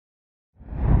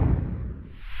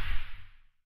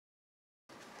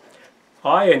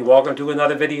Hi, and welcome to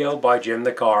another video by Jim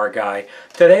the Car Guy.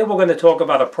 Today we're going to talk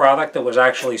about a product that was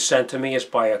actually sent to me. It's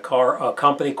by a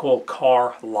company called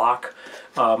CARLOCK.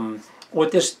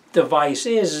 What this device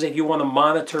is if you want to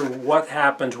monitor what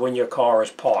happens when your car is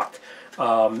parked.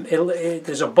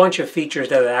 There's a bunch of features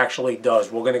that it actually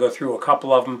does. We're going to go through a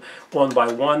couple of them one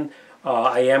by one.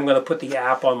 I am going to put the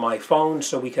app on my phone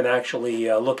so we can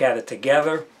actually look at it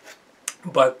together.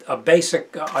 But a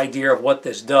basic idea of what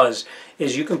this does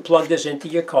is you can plug this into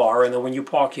your car, and then when you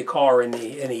park your car in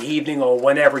the evening or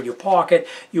whenever you park it,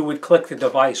 you would click the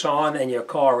device on and your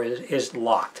car is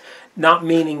locked. Not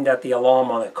meaning that the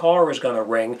alarm on the car is going to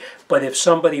ring, but if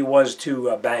somebody was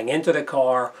to bang into the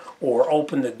car or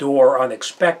open the door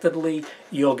unexpectedly,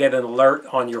 you'll get an alert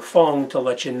on your phone to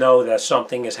let you know that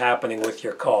something is happening with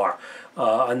your car.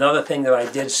 Another thing that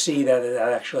I did see that it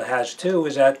actually has too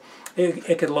is that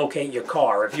it could locate your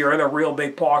car. If you're in a real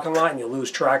big parking lot and you lose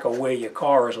track of where your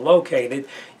car is located,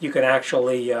 you can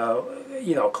actually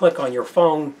click on your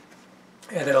phone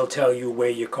and it'll tell you where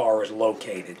your car is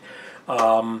located.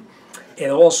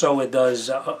 It does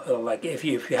like if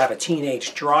you have a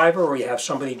teenage driver or you have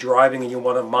somebody driving and you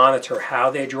want to monitor how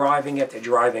they're driving, if they're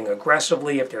driving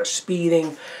aggressively, if they're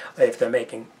speeding, if they're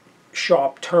making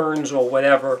sharp turns or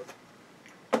whatever,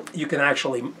 you can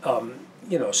actually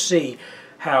see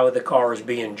how the car is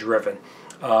being driven.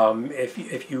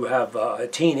 If you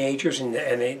have teenagers and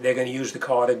they're going to use the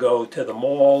car to go to the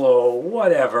mall or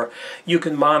whatever, you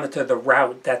can monitor the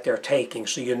route that they're taking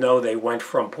so you know they went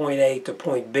from point A to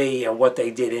point B and what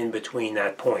they did in between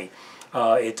that point.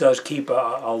 It does keep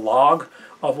a log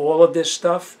of all of this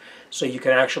stuff so you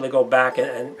can actually go back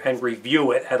and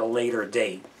review it at a later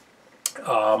date.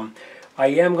 I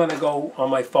am going to go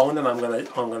on my phone and I'm going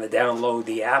to download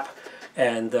the app.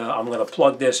 And I'm going to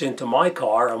plug this into my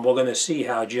car, and we're going to see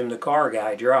how Jim the Car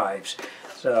Guy drives.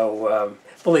 So,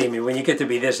 believe me, when you get to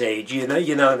be this age, you're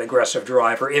not an aggressive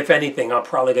driver. If anything, I'm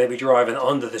probably going to be driving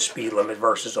under the speed limit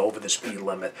versus over the speed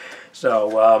limit.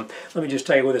 So, let me just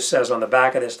tell you what it says on the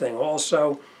back of this thing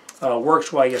also.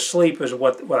 Works while you sleep is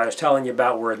what I was telling you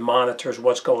about, where it monitors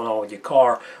what's going on with your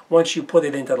car. Once you put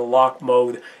it into the lock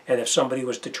mode, and if somebody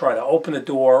was to try to open the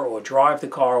door or drive the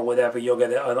car or whatever, you'll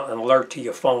get an alert to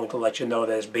your phone to let you know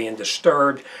that it's being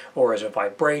disturbed or as a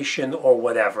vibration or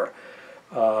whatever.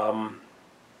 You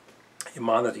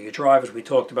monitor your drivers. We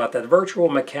talked about that. Virtual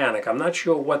mechanic. I'm not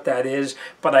sure what that is,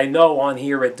 but I know on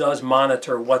here it does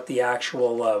monitor what the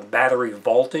actual battery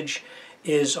voltage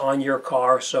is on your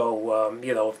car, so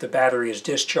if the battery is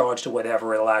discharged or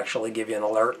whatever, it'll actually give you an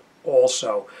alert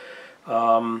also.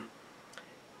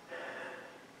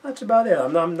 That's about it.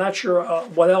 I'm not sure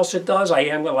what else it does. Like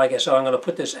I said, I'm going to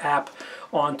put this app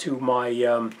onto my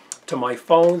to my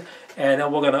phone, and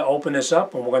then we're going to open this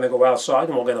up and we're going to go outside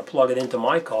and we're going to plug it into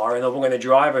my car, and then we're going to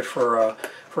drive it for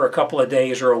a couple of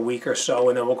days or a week or so,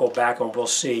 and then we'll go back and we'll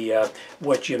see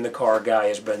what Jim the Car Guy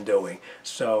has been doing.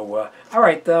 So, all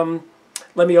right.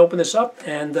 Let me open this up,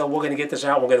 and we're going to get this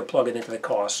out. We're going to plug it into the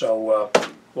car, so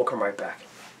we'll come right back.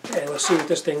 Okay, let's see what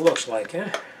this thing looks like.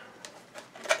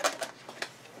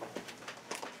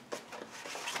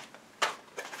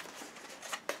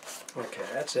 Okay,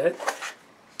 that's it.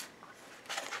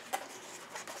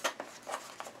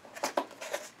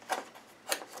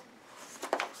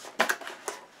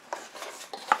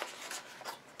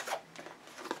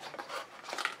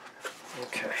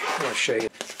 Okay, I'll show you.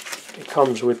 It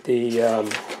comes with the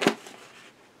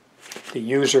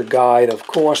user guide, of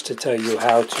course, to tell you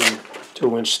how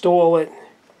to install it.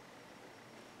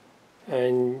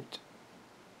 And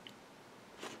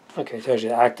okay, it tells you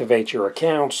to activate your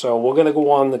account. So we're going to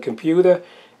go on the computer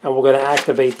and we're going to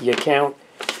activate the account,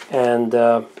 and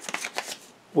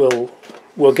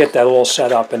we'll get that all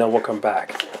set up, and then we'll come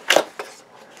back.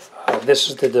 This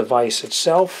is the device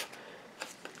itself.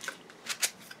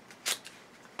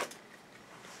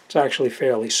 It's actually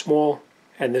fairly small,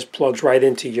 and this plugs right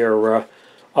into your,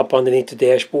 up underneath the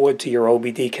dashboard to your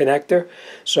OBD connector.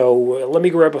 So let me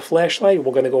grab a flashlight.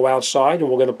 We're going to go outside and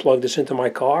we're going to plug this into my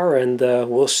car, and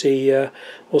we'll see how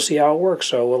it works.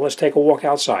 So let's take a walk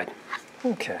outside.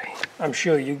 Okay, I'm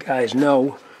sure you guys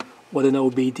know what an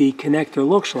OBD connector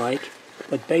looks like,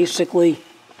 but basically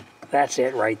that's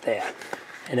it right there.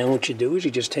 And then what you do is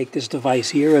you just take this device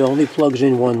here. It only plugs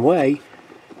in one way.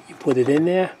 You put it in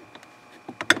there.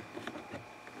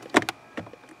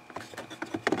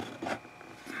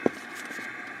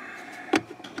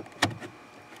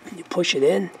 Push it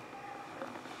in,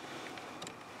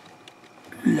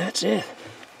 and that's it.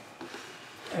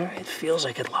 Alright, feels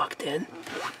like it locked in.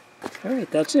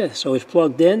 Alright, that's it. So it's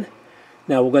plugged in.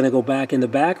 Now we're going to go back in the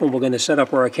back and we're going to set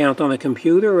up our account on the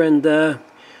computer, and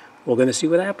we're going to see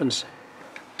what happens.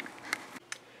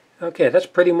 Okay, that's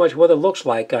pretty much what it looks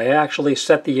like. I actually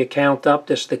set the account up.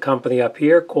 This is the company up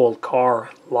here called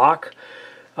CARLOCK.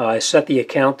 I set the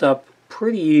account up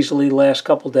pretty easily last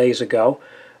couple days ago,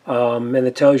 and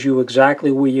it tells you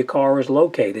exactly where your car is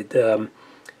located.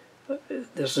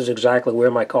 This is exactly where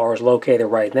my car is located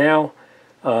right now.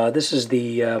 This is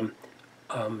the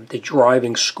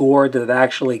driving score that it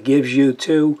actually gives you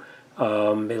too.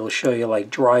 It'll show you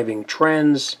like driving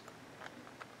trends.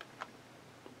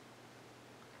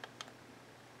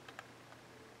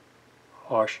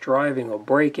 Harsh driving or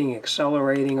braking,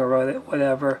 accelerating or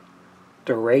whatever.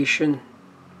 Duration.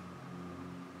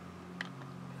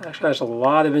 Actually has a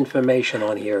lot of information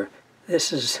on here.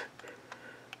 This is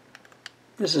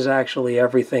actually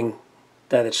everything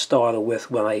that it started with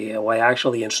when I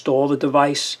actually installed the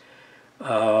device.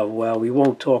 Well, we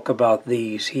won't talk about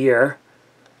these here,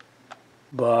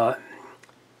 but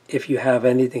if you have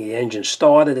anything, the engine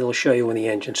started, it'll show you when the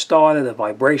engine started, the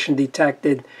vibration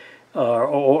detected,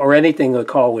 or anything the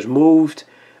car was moved,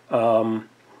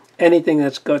 anything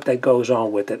that goes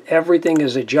on with it. Everything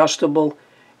is adjustable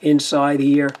inside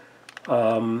here.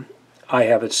 I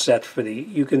have it set for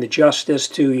you can adjust this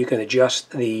too. You can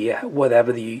adjust the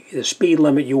whatever the speed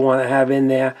limit you want to have in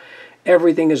there.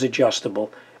 Everything is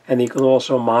adjustable, and you can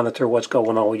also monitor what's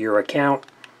going on with your account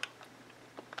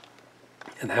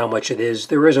and how much it is.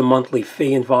 There is a monthly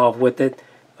fee involved with it.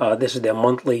 This is their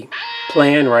monthly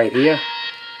plan right here.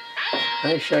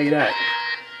 Let me show you that.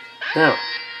 Now,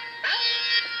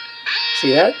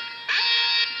 see that?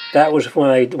 That was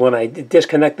when I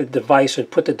disconnected the device and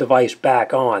put the device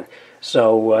back on.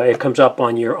 So it comes up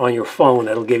on your phone.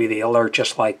 It'll give you the alert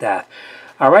just like that.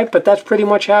 All right, but that's pretty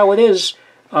much how it is.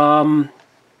 You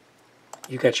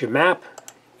got your map,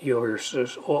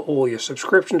 all your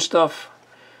subscription stuff.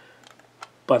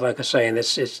 But like I say,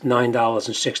 it's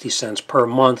 $9.60 per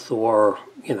month, or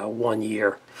 1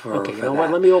 year. Okay, you know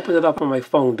what? Let me open it up on my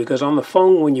phone, because on the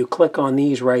phone, when you click on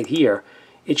these right here,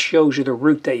 it shows you the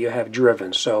route that you have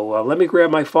driven. So let me grab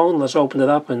my phone, let's open it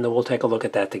up, and then we'll take a look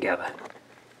at that together.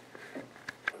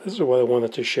 This is what I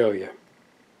wanted to show you.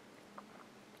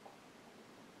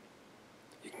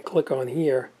 You can click on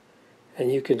here,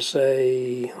 and you can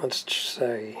say, let's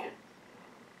say,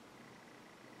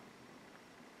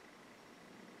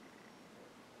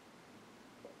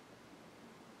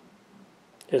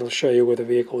 it'll show you where the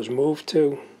vehicle is moved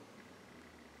to.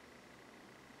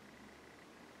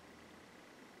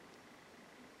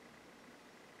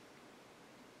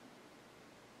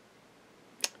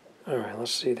 Alright,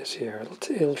 let's see this here.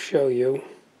 It'll show you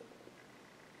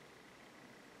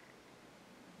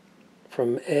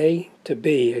from A to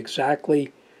B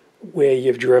exactly where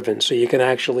you've driven, so you can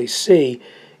actually see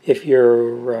if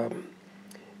you're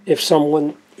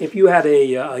if you had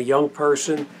a young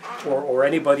person or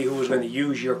anybody who was going to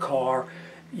use your car,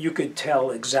 you could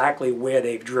tell exactly where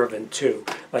they've driven to.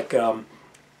 Like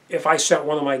if I sent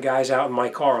one of my guys out in my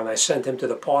car and I sent him to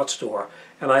the parts store,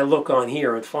 and I look on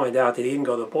here and find out that he didn't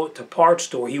go to the parts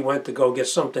store, he went to go get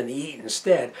something to eat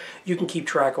instead, you can keep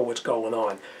track of what's going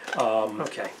on.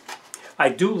 Okay. I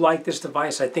do like this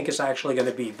device. I think it's actually going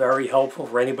to be very helpful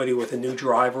for anybody with a new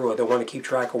driver, or they want to keep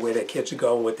track of where their kids are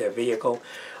going with their vehicle.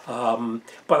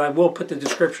 But I will put the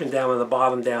description down in the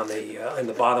bottom, in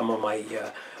the bottom of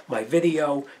my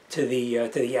video to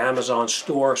the Amazon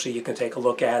store, so you can take a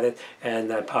look at it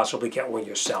and possibly get one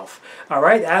yourself. All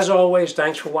right. As always,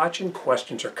 thanks for watching.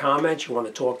 Questions or comments, you want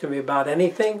to talk to me about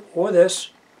anything or this,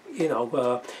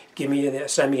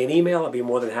 send me an email. I'll be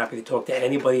more than happy to talk to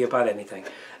anybody about anything.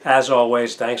 As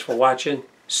always, thanks for watching.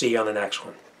 See you on the next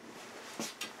one.